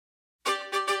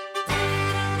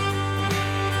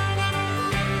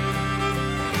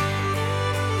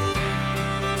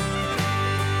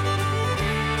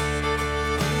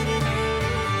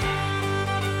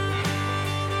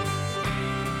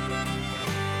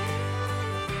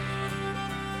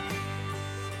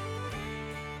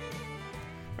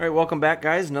All right, welcome back,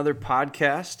 guys. Another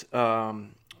podcast.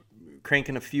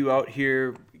 Cranking a few out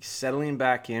here, settling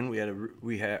back in. We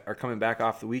are coming back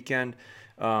off the weekend.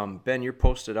 Ben, you're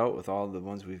posted out with all the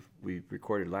ones we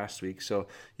recorded last week, so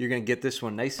you're gonna get this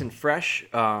one nice and fresh.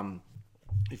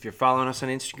 If you're following us on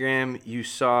Instagram, you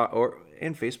saw,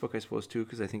 and Facebook, I suppose too,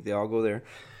 because I think they all go there.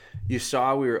 You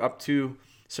saw we were up to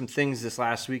some things this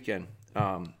last weekend.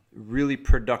 Really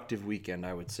productive weekend,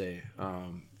 I would say,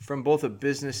 from both a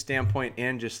business standpoint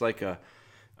and just like a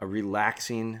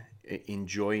relaxing,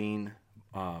 enjoying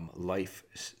life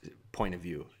point of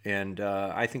view. And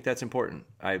I think that's important.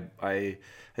 I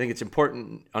think it's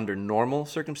important under normal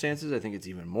circumstances. I think it's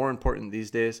even more important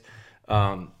these days.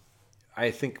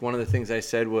 I think one of the things I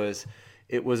said was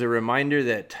it was a reminder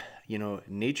that,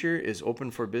 nature is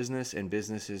open for business and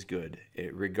business is good,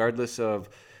 regardless of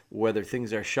whether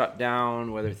things are shut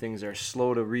down, whether things are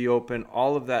slow to reopen,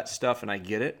 all of that stuff. And I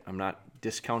get it. I'm not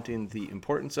discounting the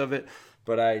importance of it,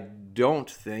 but I don't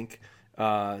think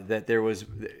that there was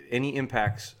any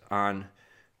impacts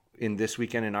in this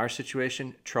weekend in our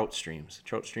situation. Trout streams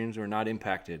were not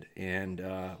impacted, and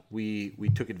we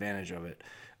took advantage of it.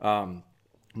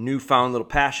 Newfound little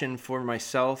passion for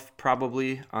myself,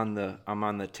 probably I'm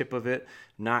on the tip of it,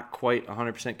 not quite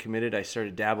 100% committed. I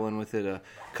started dabbling with it a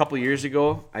couple years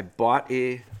ago. I bought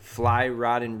a fly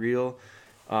rod and reel,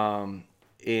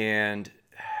 and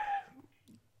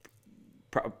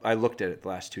I looked at it the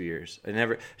last 2 years.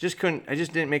 I just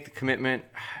didn't make the commitment.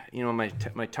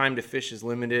 My time to fish is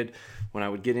limited. When I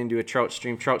would get into a trout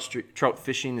stream, trout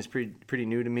fishing is pretty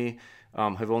new to me.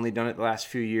 Have only done it the last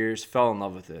few years. Fell in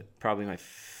love with it. Probably one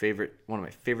of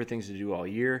my favorite things to do all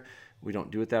year. We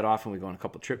don't do it that often. We go on a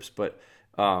couple trips, but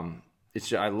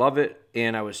I love it.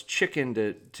 And I was chicken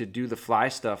to do the fly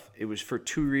stuff. It was for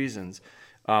two reasons.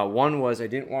 One was I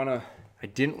didn't want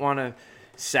to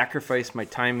sacrifice my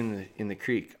time in the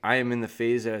creek. I am in the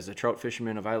phase as a trout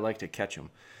fisherman of I like to catch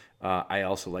them. I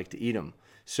also like to eat them.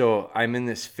 So I'm in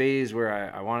this phase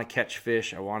where I want to catch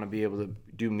fish. I want to be able to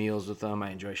do meals with them. I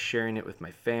enjoy sharing it with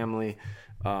my family.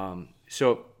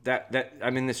 So that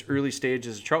I'm in this early stage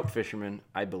as a trout fisherman,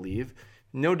 I believe.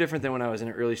 No different than when I was in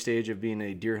an early stage of being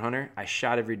a deer hunter. I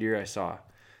shot every deer I saw.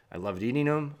 I loved eating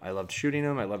them. I loved shooting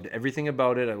them. I loved everything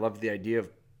about it. I loved the idea of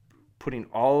putting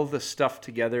all of the stuff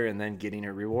together and then getting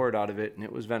a reward out of it, and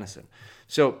it was venison.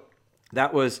 So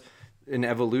that was an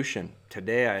evolution.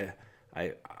 Today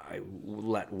I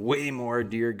let way more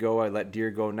deer go. I let deer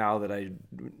go now that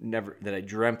I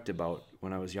dreamt about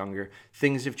when I was younger.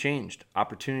 Things have changed.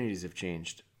 Opportunities have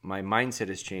changed. My mindset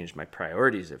has changed. My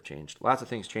priorities have changed. Lots of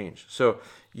things change. So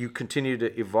you continue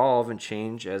to evolve and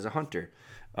change as a hunter.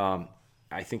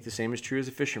 I think the same is true as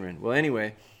a fisherman. Well,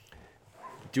 anyway,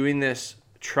 doing this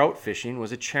trout fishing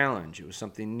was a challenge. It was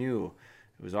something new.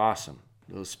 It was awesome.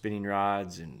 Little spinning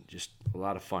rods and just a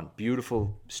lot of fun.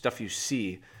 Beautiful stuff you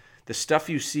see. The stuff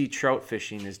you see trout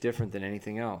fishing is different than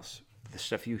anything else. The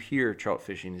stuff you hear trout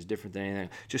fishing is different than anything.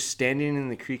 Just standing in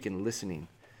the creek and listening,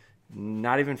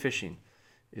 not even fishing,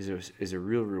 is a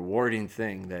real rewarding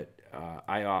thing that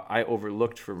I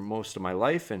overlooked for most of my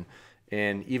life,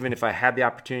 and even if I had the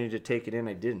opportunity to take it in,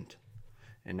 I didn't,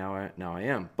 and now I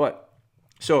am. But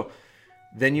so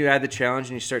then you add the challenge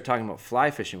and you start talking about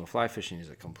fly fishing. Well, fly fishing is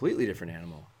a completely different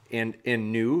animal. And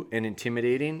new and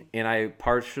intimidating, and I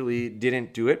partially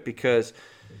didn't do it because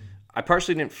I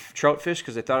partially didn't trout fish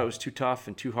because I thought it was too tough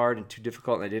and too hard and too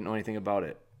difficult, and I didn't know anything about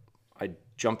it. I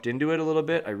jumped into it a little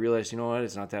bit. I realized,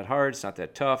 it's not that hard, it's not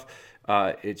that tough,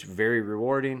 it's very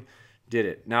rewarding. Did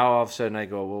it. Now all of a sudden I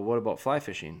go, well, what about fly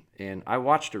fishing? And I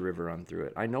watched a river run through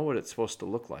it. I know what it's supposed to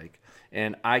look like,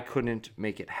 and I couldn't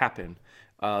make it happen.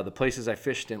 The places I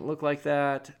fished didn't look like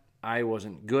that. I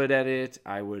wasn't good at it.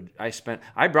 I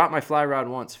brought my fly rod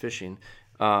once fishing.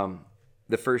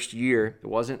 The first year, it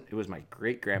was my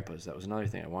great grandpa's. That was another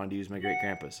thing. I wanted to use my great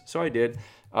grandpa's. So I did.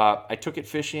 I took it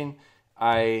fishing.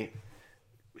 I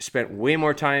spent way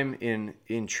more time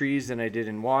in trees than I did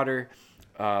in water.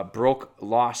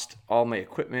 Lost all my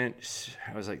equipment.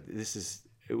 I was like,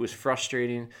 it was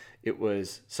frustrating. It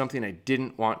was something I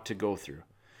didn't want to go through.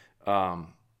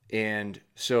 And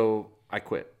so I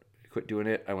quit doing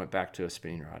it. I went back to a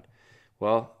spinning rod.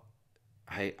 Well,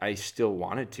 I still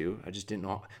wanted to. I just didn't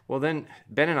know. Well, then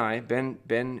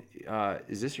Ben,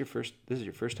 is this your first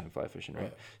time fly fishing,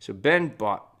 right? So Ben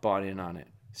bought in on it.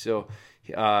 So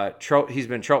he's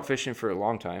been trout fishing for a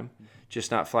long time,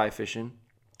 just not fly fishing.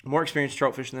 More experienced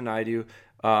trout fishing than I do.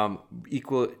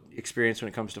 Equal experience when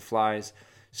it comes to flies.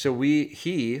 So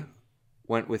he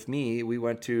went with me. We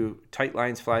went to Tight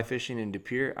Lines Fly Fishing in De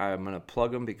Pere. I'm going to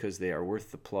plug them because they are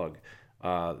worth the plug.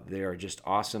 They are just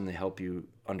awesome. They help you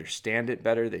understand it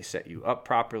better. They set you up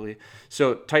properly.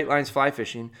 So tight lines fly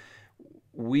fishing,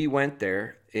 we went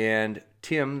there, and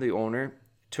Tim, the owner,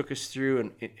 took us through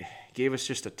and gave us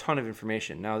just a ton of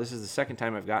information. Now, this is the second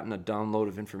time I've gotten a download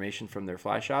of information from their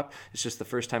fly shop. It's just the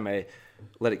first time I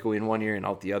let it go in one ear and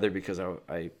out the other because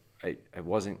I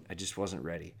just wasn't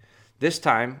ready. This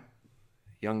time,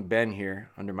 young Ben here,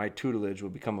 under my tutelage, will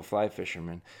become a fly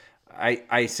fisherman.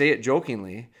 I say it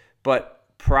jokingly, but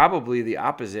probably the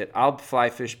opposite. I'll fly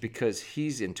fish because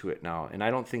he's into it now, and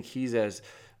I don't think he's as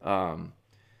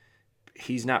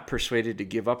he's not persuaded to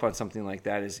give up on something like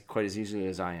that as quite as easily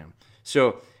as I am.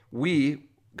 So we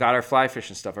got our fly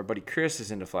fishing stuff. Our buddy Chris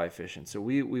is into fly fishing, so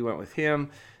we went with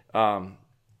him.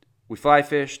 We fly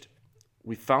fished.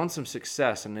 We found some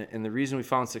success, and the reason we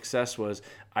found success was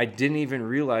I didn't even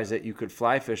realize that you could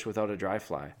fly fish without a dry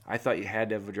fly. I thought you had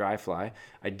to have a dry fly.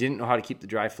 I didn't know how to keep the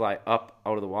dry fly up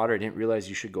out of the water. I didn't realize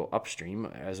you should go upstream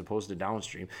as opposed to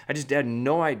downstream. I just had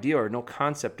no idea or no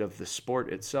concept of the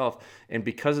sport itself, and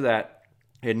because of that,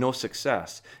 I had no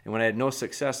success. And when I had no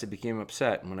success, I became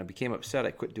upset, and when I became upset,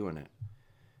 I quit doing it.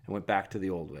 I went back to the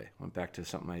old way. Went back to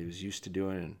something I was used to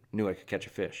doing and knew I could catch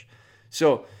a fish.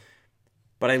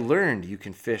 But I learned you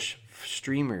can fish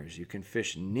streamers, you can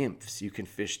fish nymphs, you can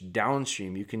fish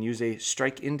downstream, you can use a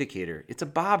strike indicator. It's a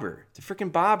bobber. It's a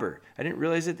freaking bobber. I didn't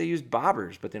realize that they use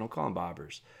bobbers, but they don't call them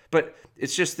bobbers. But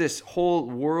it's just this whole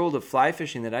world of fly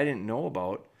fishing that I didn't know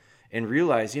about and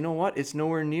realize, you know what? It's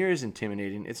nowhere near as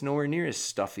intimidating. It's nowhere near as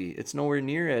stuffy. It's nowhere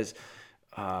near as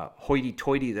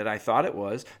hoity-toity that I thought it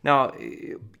was. Now,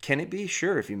 can it be?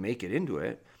 Sure, if you make it into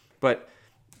it. But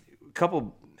a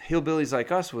couple hillbillies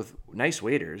like us with nice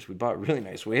waders, we bought really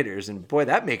nice waders, and boy,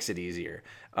 that makes it easier.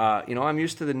 I'm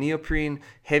used to the neoprene,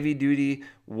 heavy-duty,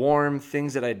 warm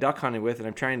things that I duck hunted with, and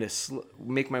I'm trying to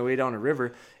make my way down a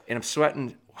river, and I'm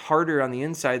sweating harder on the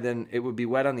inside than it would be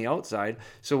wet on the outside.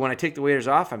 So when I take the waders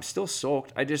off, I'm still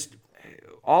soaked.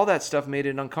 All that stuff made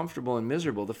it uncomfortable and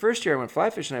miserable. The first year I went fly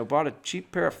fishing, I bought a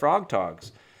cheap pair of frog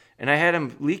togs, and I had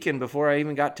them leaking before I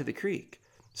even got to the creek.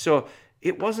 So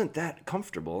it wasn't that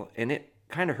comfortable, and it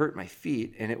kind of hurt my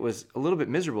feet, and it was a little bit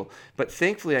miserable. But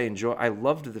thankfully, I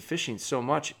loved the fishing so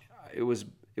much. It was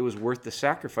worth the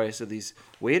sacrifice of these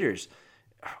waders.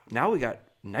 Now we got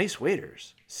nice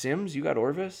waders. Sims, you got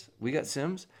Orvis, we got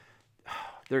Sims.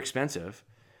 They're expensive,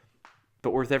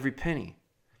 but worth every penny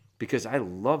because I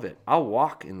love it. I'll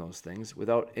walk in those things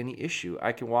without any issue.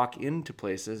 I can walk into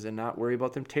places and not worry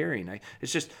about them tearing.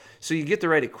 It's just so you get the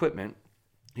right equipment.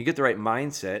 You get the right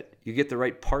mindset, you get the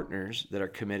right partners that are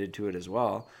committed to it as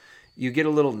well. You get a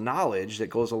little knowledge that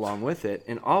goes along with it,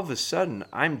 and all of a sudden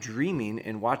I'm dreaming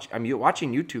and I'm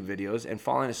watching YouTube videos and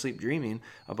falling asleep dreaming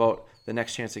about the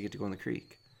next chance I get to go in the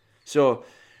creek. So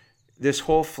this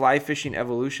whole fly fishing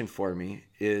evolution for me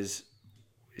it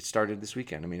started this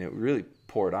weekend. I mean, it really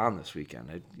poured on this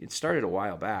weekend. It started a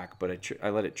while back, but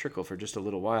I let it trickle for just a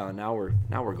little while, and now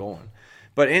we're going.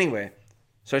 But anyway,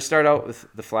 so I start out with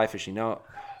the fly fishing. Now,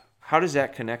 how does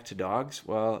that connect to dogs?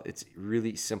 Well, it's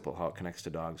really simple how it connects to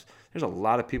dogs. There's a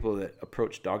lot of people that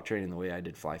approach dog training the way I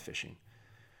did fly fishing.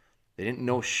 They didn't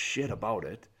know shit about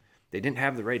it. They didn't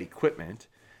have the right equipment.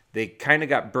 They kind of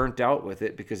got burnt out with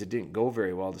it because it didn't go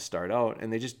very well to start out,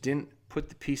 and they just didn't put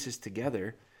the pieces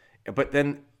together. But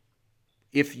then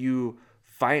if you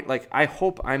find, I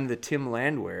hope I'm the Tim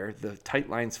Landwehr, the tight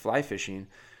lines fly fishing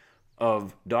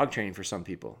of dog training for some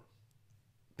people,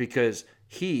 because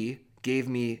he gave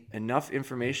me enough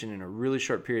information in a really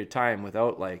short period of time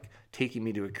without taking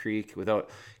me to a creek, without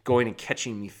going and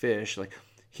catching me fish.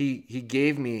 He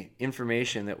gave me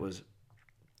information that was,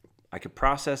 I could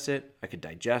process it, I could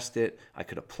digest it, I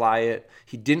could apply it.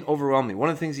 He didn't overwhelm me. One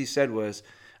of the things he said was,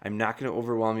 I'm not going to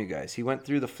overwhelm you guys. He went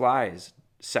through the flies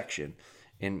section,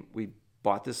 and we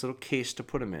bought this little case to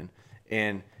put them in,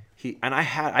 and I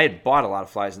had bought a lot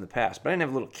of flies in the past, but I didn't have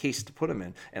a little case to put them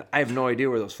in, and I have no idea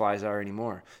where those flies are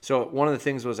anymore. So one of the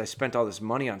things was I spent all this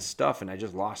money on stuff, and I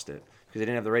just lost it because I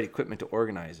didn't have the right equipment to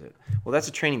organize it. Well, that's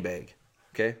a training bag,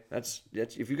 okay? That's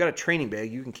if you got a training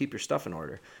bag, you can keep your stuff in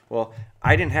order. Well,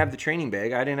 I didn't have the training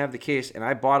bag, I didn't have the case, and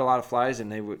I bought a lot of flies,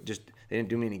 and they didn't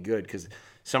do me any good because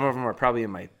some of them are probably in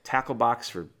my tackle box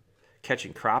for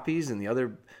catching crappies, and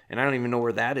I don't even know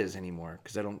where that is anymore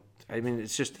because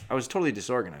it's just, I was totally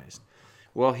disorganized.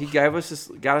 Well, he got us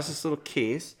this little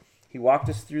case. He walked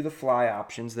us through the fly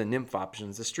options, the nymph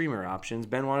options, the streamer options.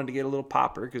 Ben wanted to get a little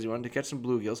popper because he wanted to catch some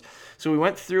bluegills. So we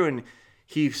went through, and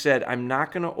he said, I'm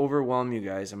not going to overwhelm you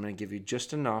guys. I'm going to give you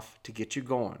just enough to get you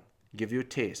going, give you a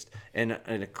taste, and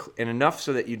enough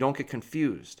so that you don't get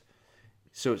confused.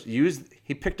 So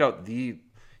he picked out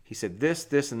he He said,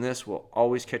 this, and this will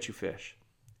always catch you fish.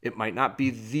 It might not be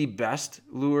the best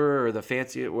lure or the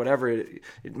fancy, whatever.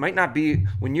 It might not be,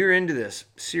 when you're into this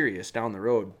serious down the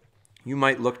road, you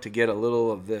might look to get a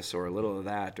little of this or a little of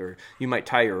that, or you might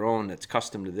tie your own that's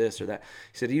custom to this or that.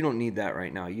 He said, you don't need that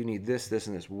right now. You need this,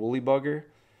 and this. Woolly bugger.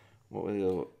 What were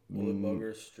the... Woolly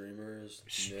buggers, streamers,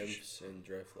 nymphs, and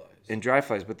dry flies. And dry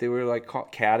flies, but they were like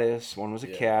called caddis. One was a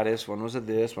caddis, one was a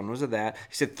this, one was a that.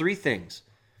 He said 3 things.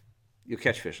 You'll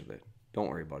catch fish with it. Don't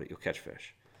worry about it. You'll catch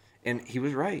fish. And he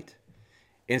was right.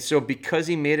 And so because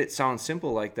he made it sound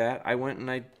simple like that, I went and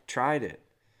I tried it.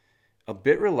 A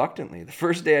bit reluctantly. The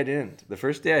first day I didn't. The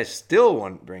first day I still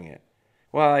wouldn't bring it.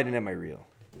 Well, I didn't have my reel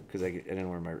because I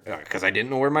didn't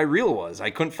know where my reel was. I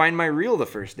couldn't find my reel the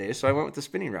first day, so I went with the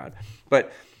spinning rod.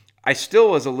 But I still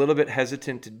was a little bit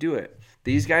hesitant to do it.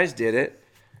 These guys did it.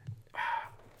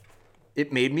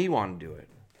 It made me want to do it.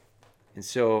 And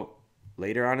so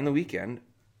later on in the weekend,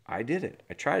 I did it.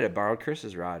 I tried it. I borrowed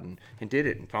Chris's rod and did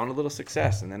it and found a little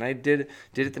success. And then I did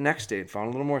it the next day and found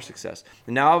a little more success.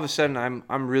 And now all of a sudden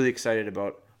I'm really excited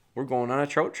about, we're going on a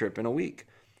trout trip in a week.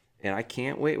 And I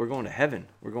can't wait. We're going to heaven.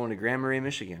 We're going to Grand Marais,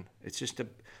 Michigan. It's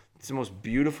the most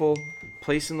beautiful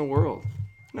place in the world.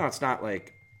 No, it's not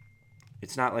like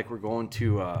we're going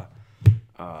to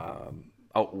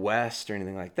out west or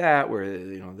anything like that,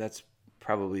 where that's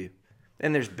probably,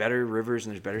 and there's better rivers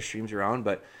and there's better streams around,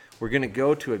 but we're going to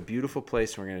go to a beautiful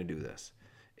place and we're going to do this.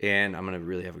 And I'm going to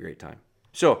really have a great time.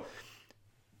 So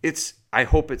I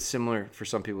hope it's similar for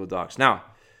some people with dogs. Now,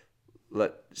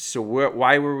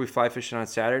 why were we fly fishing on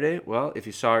Saturday? Well, if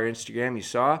you saw our Instagram, you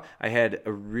saw I had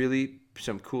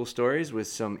some cool stories with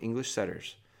some English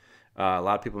setters. A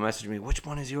lot of people messaged me, which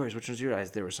one is yours? Which one's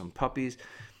yours? There were some puppies.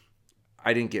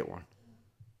 I didn't get one.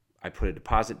 I put a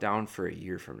deposit down for a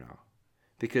year from now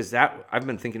because I've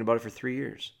been thinking about it for 3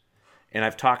 years. And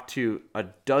I've talked to a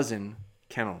dozen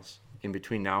kennels in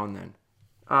between now and then.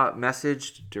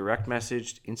 Messaged, direct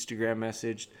messaged, Instagram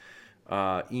messaged,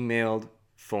 emailed,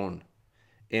 phone.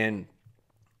 And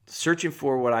searching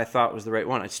for what I thought was the right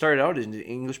one. I started out in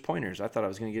English pointers. I thought I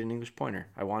was going to get an English pointer.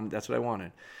 That's what I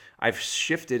wanted. I've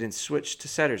shifted and switched to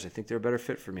setters. I think they're a better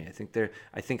fit for me. I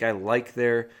think I like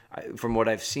from what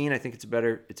I've seen, I think it's a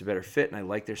better fit, and I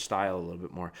like their style a little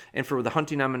bit more. And for the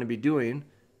hunting I'm going to be doing,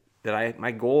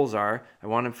 my goals are, I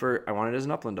want it as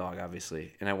an upland dog,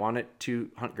 obviously, and I want it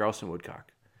to hunt grouse and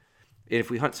woodcock. And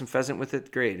if we hunt some pheasant with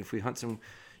it, great. If we hunt some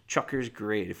chuckers,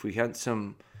 great. If we hunt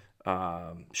some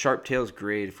sharp tails,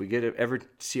 great. If we ever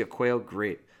see a quail,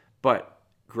 great. But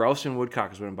grouse and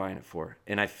woodcock is what I'm buying it for.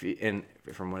 And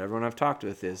from what everyone I've talked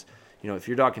with is, if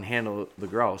your dog can handle the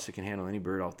grouse, it can handle any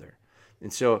bird out there.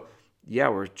 And so, yeah,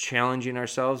 we're challenging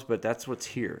ourselves, but that's what's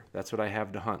here. That's what I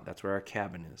have to hunt. That's where our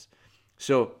cabin is.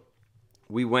 So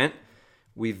we went,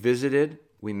 we visited,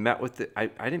 we met with I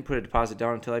didn't put a deposit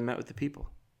down until I met with the people.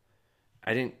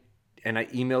 I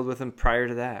emailed with them prior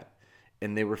to that,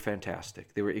 and they were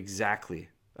fantastic. They were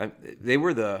they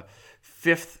were the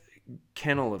 5th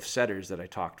kennel of setters that I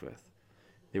talked with.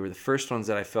 They were the first ones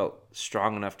that I felt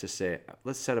strong enough to say,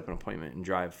 let's set up an appointment and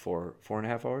drive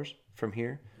 4.5 hours from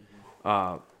here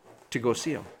to go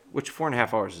see them, which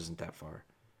 4.5 hours isn't that far.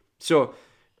 So,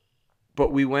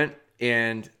 but we went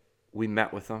and we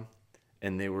met with them,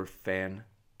 and they were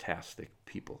fantastic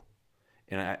people.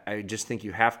 And I just think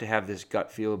you have to have this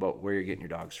gut feel about where you're getting your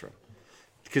dogs from.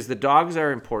 Because the dogs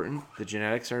are important, the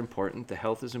genetics are important, the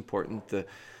health is important,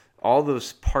 all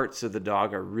those parts of the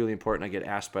dog are really important. I get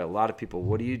asked by a lot of people,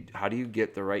 how do you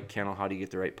get the right kennel? How do you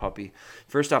get the right puppy?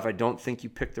 First off, I don't think you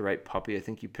pick the right puppy. I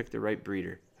think you pick the right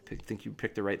breeder. I think you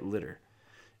pick the right litter.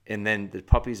 And then the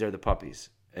puppies are the puppies,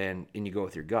 and you go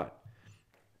with your gut.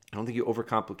 I don't think you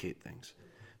overcomplicate things.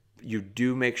 You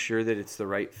do make sure that it's the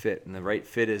right fit, and the right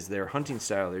fit is their hunting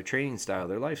style, their training style,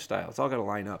 their lifestyle. It's all got to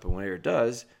line up, and whenever it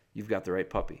does, you've got the right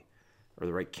puppy or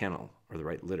the right kennel or the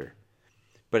right litter.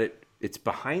 But it's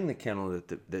behind the kennel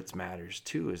that matters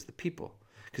too, is the people.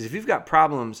 Because if you've got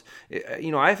problems,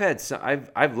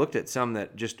 I've looked at some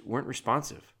that just weren't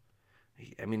responsive.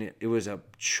 I mean, it was a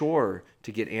chore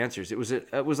to get answers. It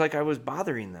was like I was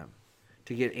bothering them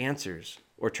to get answers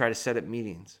or try to set up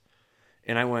meetings.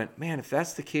 And I went, man, if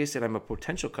that's the case and I'm a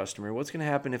potential customer, what's going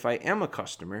to happen if I am a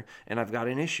customer and I've got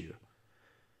an issue?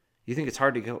 You think it's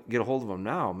hard to get a hold of them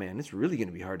now? Man, it's really going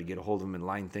to be hard to get a hold of them and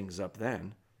line things up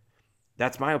then.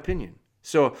 That's my opinion.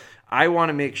 So I want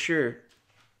to make sure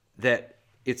that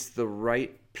it's the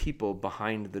right people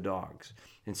behind the dogs.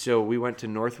 And so we went to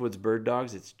Northwoods Bird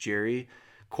Dogs. It's Jerry,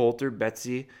 Coulter,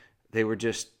 Betsy. They were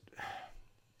just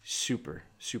super,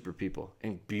 super people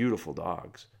and beautiful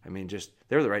dogs. I mean,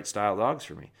 they're the right style dogs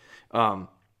for me.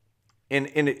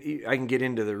 I can get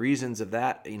into the reasons of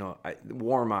that.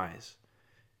 Warm eyes,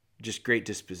 just great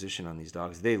disposition on these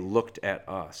dogs. They looked at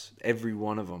us. Every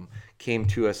one of them came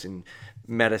to us and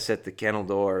met us at the kennel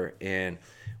door and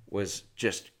was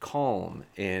just calm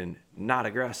and not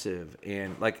aggressive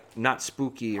and like not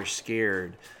spooky or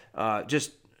scared.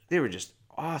 They were just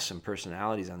awesome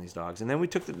personalities on these dogs. And then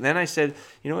then I said,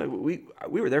 we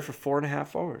were there for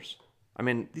 4.5 hours. I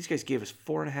mean, these guys gave us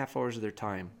 4.5 hours of their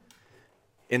time,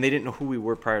 and they didn't know who we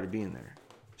were prior to being there.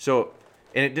 So,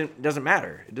 and it doesn't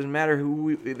matter. It doesn't matter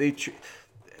who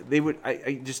they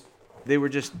were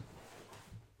just,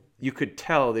 you could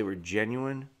tell they were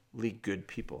genuinely good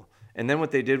people. And then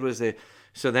what they did was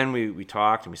then we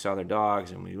talked and we saw their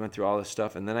dogs and we went through all this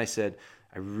stuff. And then I said,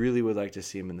 I really would like to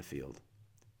see them in the field.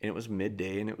 And it was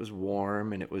midday and it was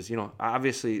warm and it was,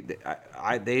 obviously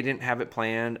they didn't have it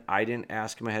planned. I didn't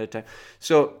ask him ahead of time.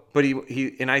 So, but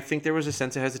he and I think there was a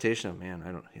sense of hesitation of, man,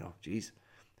 I don't, geez.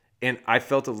 And I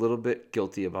felt a little bit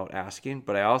guilty about asking,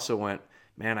 but I also went,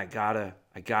 man, I gotta,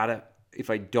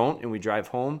 if I don't and we drive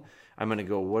home, I'm going to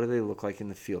go, what do they look like in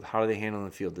the field? How do they handle in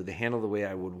the field? Do they handle the way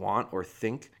I would want or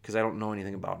think? Because I don't know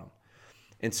anything about them.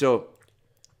 And so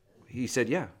he said,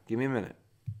 yeah, give me a minute.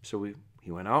 So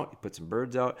he went out, he put some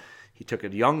birds out. He took a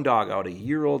young dog out, a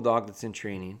year-old dog that's in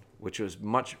training, which was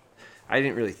I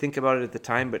didn't really think about it at the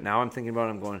time, but now I'm thinking about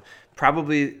it. I'm going,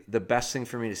 probably the best thing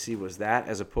for me to see was that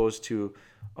as opposed to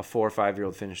a 4 or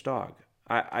 5-year-old finished dog.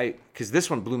 Because this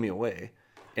one blew me away.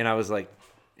 And I was like,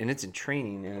 and it's in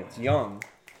training and it's young.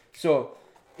 So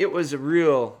it was a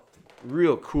real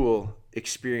cool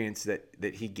experience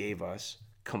that he gave us.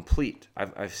 Complete.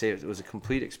 I say it was a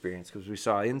complete experience because we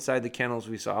saw inside the kennels,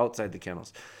 we saw outside the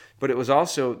kennels. But it was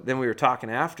also, then we were talking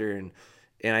after and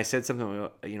I said something,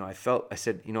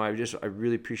 I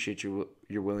really appreciate your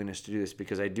willingness to do this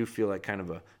because I do feel like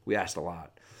we asked a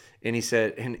lot. And he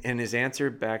said, and his answer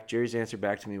back, Jerry's answer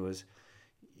back to me was,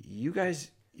 you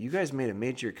guys made a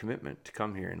major commitment to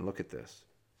come here and look at this.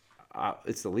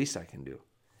 It's the least I can do.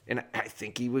 And I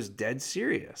think he was dead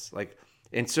serious.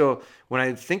 And so when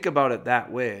I think about it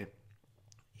that way,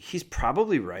 he's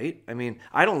probably right. I mean,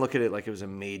 I don't look at it like it was a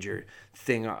major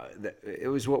thing. It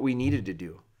was what we needed to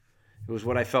do. It was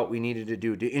what I felt we needed to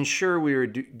do to ensure we were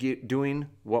doing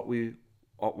what we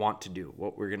want to do,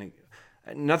 what we're going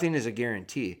to. Nothing is a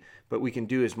guarantee, but we can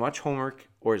do as much homework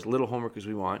or as little homework as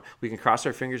we want. We can cross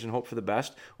our fingers and hope for the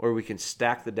best, or we can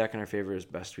stack the deck in our favor as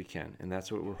best we can. And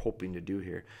that's what we're hoping to do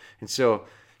here. And so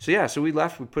we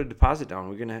left. We put a deposit down.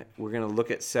 We're gonna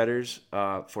look at setters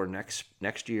for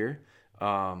next year,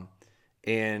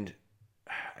 and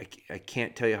I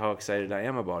can't tell you how excited I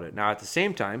am about it. Now at the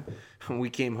same time, we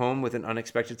came home with an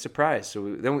unexpected surprise.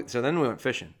 So then we went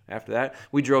fishing. After that,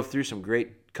 we drove through some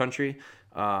great country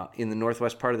in the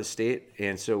northwest part of the state,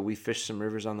 and so we fished some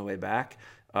rivers on the way back.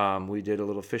 We did a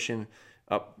little fishing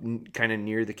up kind of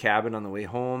near the cabin on the way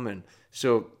home, and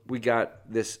so we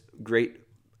got this great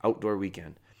outdoor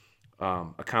weekend.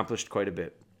 Accomplished quite a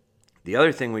bit. The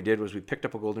other thing we did was we picked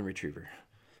up a golden retriever,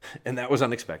 and that was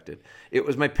unexpected. It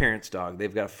was my parents' dog.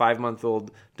 They've got a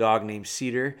 5-month-old dog named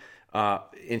Cedar,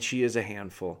 and she is a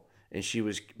handful. And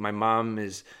my mom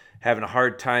is having a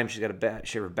hard time. She's got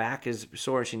her back is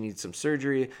sore. She needs some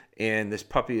surgery, and this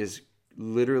puppy is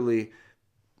literally.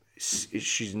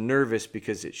 She's nervous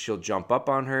because she'll jump up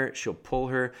on her, she'll pull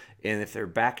her, and if her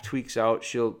back tweaks out,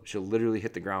 she'll literally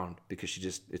hit the ground because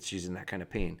she's in that kind of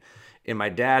pain. And my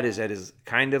dad is at his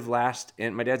kind of last,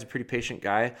 and my dad's a pretty patient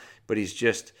guy, but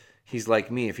he's like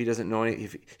me. If he doesn't know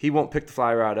he won't pick the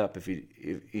fly rod up. If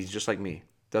he's just like me,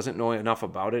 doesn't know enough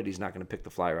about it, he's not going to pick the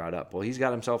fly rod up. Well, he's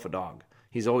got himself a dog.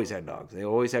 He's always had dogs. They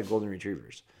always had golden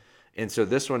retrievers, and so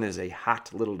this one is a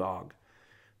hot little dog,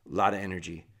 a lot of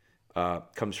energy.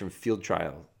 Comes from field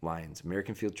trial lines,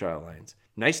 American field trial lines.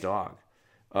 Nice dog.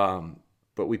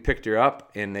 But we picked her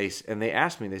up and they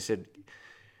asked me, they said,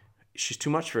 she's too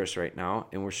much for us right now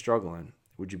and we're struggling.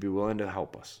 Would you be willing to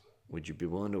help us? Would you be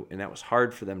willing to? And that was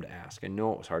hard for them to ask. I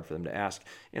know it was hard for them to ask.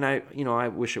 And I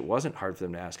wish it wasn't hard for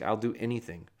them to ask. I'll do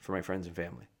anything for my friends and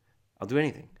family. I'll do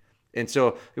anything. And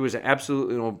so it was an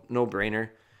absolutely no-brainer.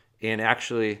 And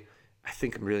actually, I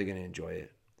think I'm really going to enjoy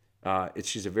it.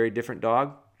 She's a very different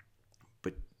dog.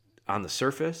 On the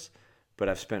surface, but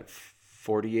I've spent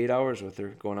 48 hours with her,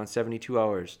 going on 72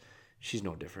 hours. She's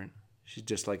no different. She's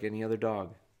just like any other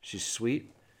dog. She's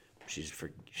sweet. She's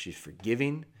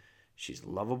forgiving. She's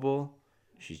lovable.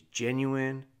 She's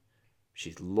genuine.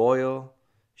 She's loyal.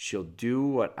 She'll do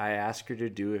what I ask her to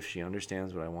do if she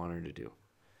understands what I want her to do.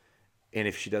 And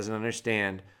if she doesn't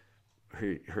understand,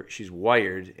 she's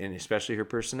wired, and especially her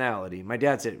personality. My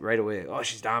dad said right away, "Oh,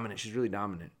 she's dominant. She's really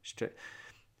dominant."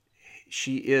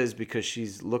 she is, because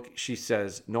she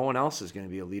says, no one else is going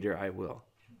to be a leader, I will.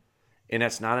 And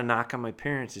that's not a knock on my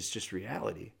parents, it's just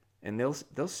reality. And they'll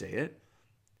say it.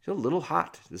 She's a little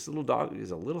hot. This little dog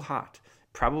is a little hot.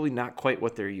 Probably not quite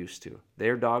what they're used to.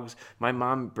 Their dogs, my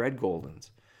mom bred Goldens,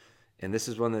 and this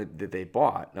is one that they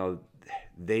bought. Now,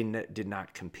 they did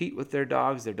not compete with their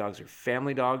dogs. Their dogs are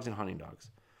family dogs and hunting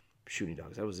dogs, shooting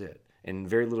dogs. That was it. And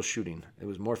very little shooting. It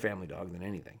was more family dog than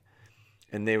anything.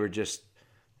 And they were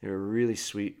really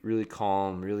sweet, really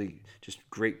calm, really just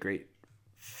great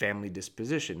family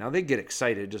disposition. Now, they get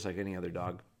excited just like any other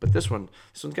dog, but this one's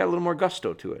got a little more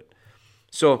gusto to it.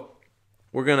 So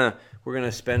we're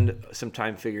gonna spend some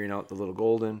time figuring out the little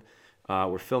Golden.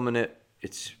 We're filming it.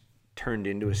 It's turned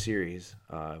into a series.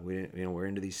 We're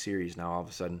into these series now all of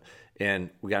a sudden, and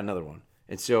we got another one.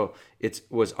 And so it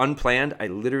was unplanned. I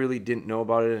literally didn't know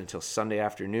about it until Sunday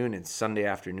afternoon, and Sunday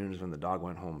afternoon is when the dog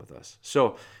went home with us.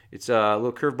 So it's a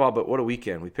little curveball, but what a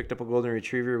weekend. We picked up a golden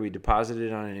retriever, we deposited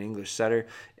it on an English setter,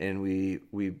 and we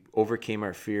overcame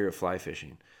our fear of fly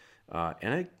fishing.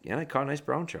 And I caught a nice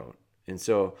brown trout. And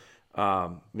so,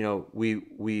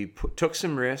 we took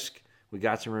some risk, we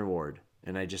got some reward.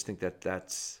 And I just think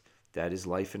that is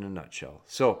life in a nutshell.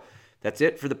 So that's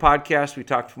it for the podcast. We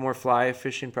talked more fly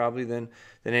fishing probably than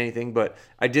anything, but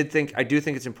I do think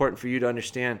it's important for you to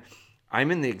understand I'm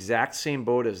in the exact same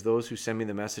boat as those who send me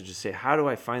the message to say, how do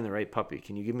I find the right puppy?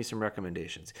 Can you give me some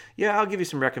recommendations? Yeah, I'll give you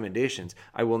some recommendations.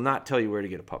 I will not tell you where to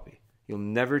get a puppy. You'll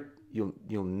never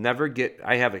get.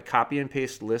 I have a copy and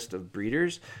paste list of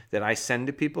breeders that I send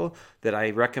to people that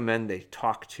I recommend they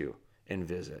talk to and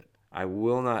visit. I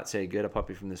will not say get a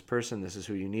puppy from this person. This is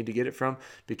who you need to get it from,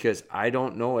 because I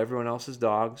don't know everyone else's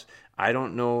dogs. I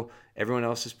don't know everyone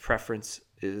else's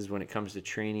preferences when it comes to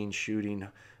training, shooting,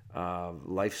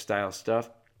 lifestyle stuff.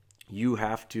 You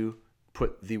have to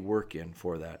put the work in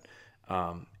for that,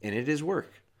 and it is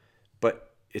work,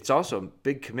 but it's also a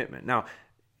big commitment. Now,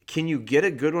 can you get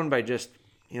a good one by just,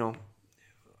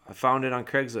 I found it on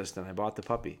Craigslist and I bought the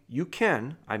puppy? You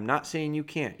can. I'm not saying you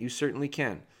can't. You certainly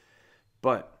can.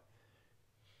 But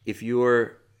if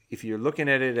you're looking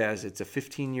at it as it's a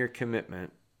 15-year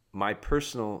commitment, my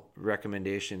personal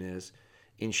recommendation is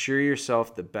ensure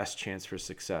yourself the best chance for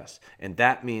success. And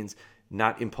that means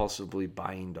not impulsively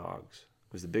buying dogs.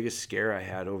 It was the biggest scare I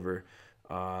had over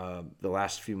the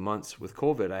last few months with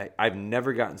COVID. I've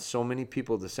never gotten so many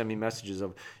people to send me messages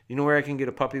of, where I can get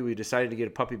a puppy? We decided to get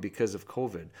a puppy because of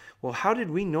COVID. Well, how did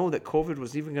we know that COVID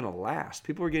was even going to last?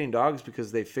 People were getting dogs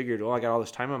because they figured, I got all this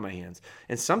time on my hands.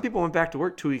 And some people went back to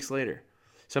work 2 weeks later.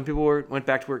 Some people went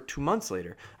back to work 2 months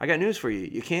later. I got news for you.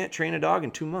 You can't train a dog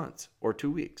in 2 months or 2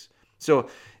 weeks. So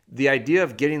the idea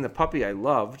of getting the puppy I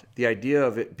loved. The idea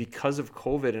of it because of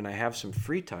COVID and I have some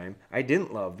free time, I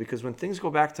didn't love, because when things go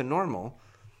back to normal,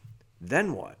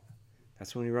 then what?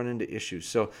 That's when you run into issues.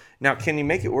 So now, can you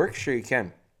make it work? Sure you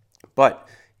can. But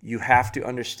you have to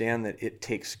understand that it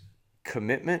takes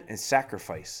commitment and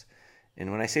sacrifice. And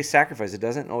when I say sacrifice, it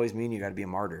doesn't always mean you got to be a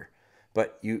martyr.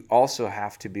 But you also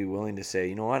have to be willing to say,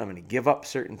 you know what, I'm going to give up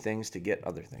certain things to get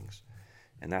other things.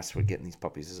 And that's what getting these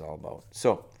puppies is all about.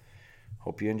 So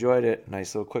hope you enjoyed it.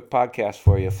 Nice little quick podcast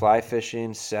for you. Fly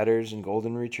fishing, setters, and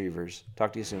golden retrievers.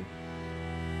 Talk to you soon.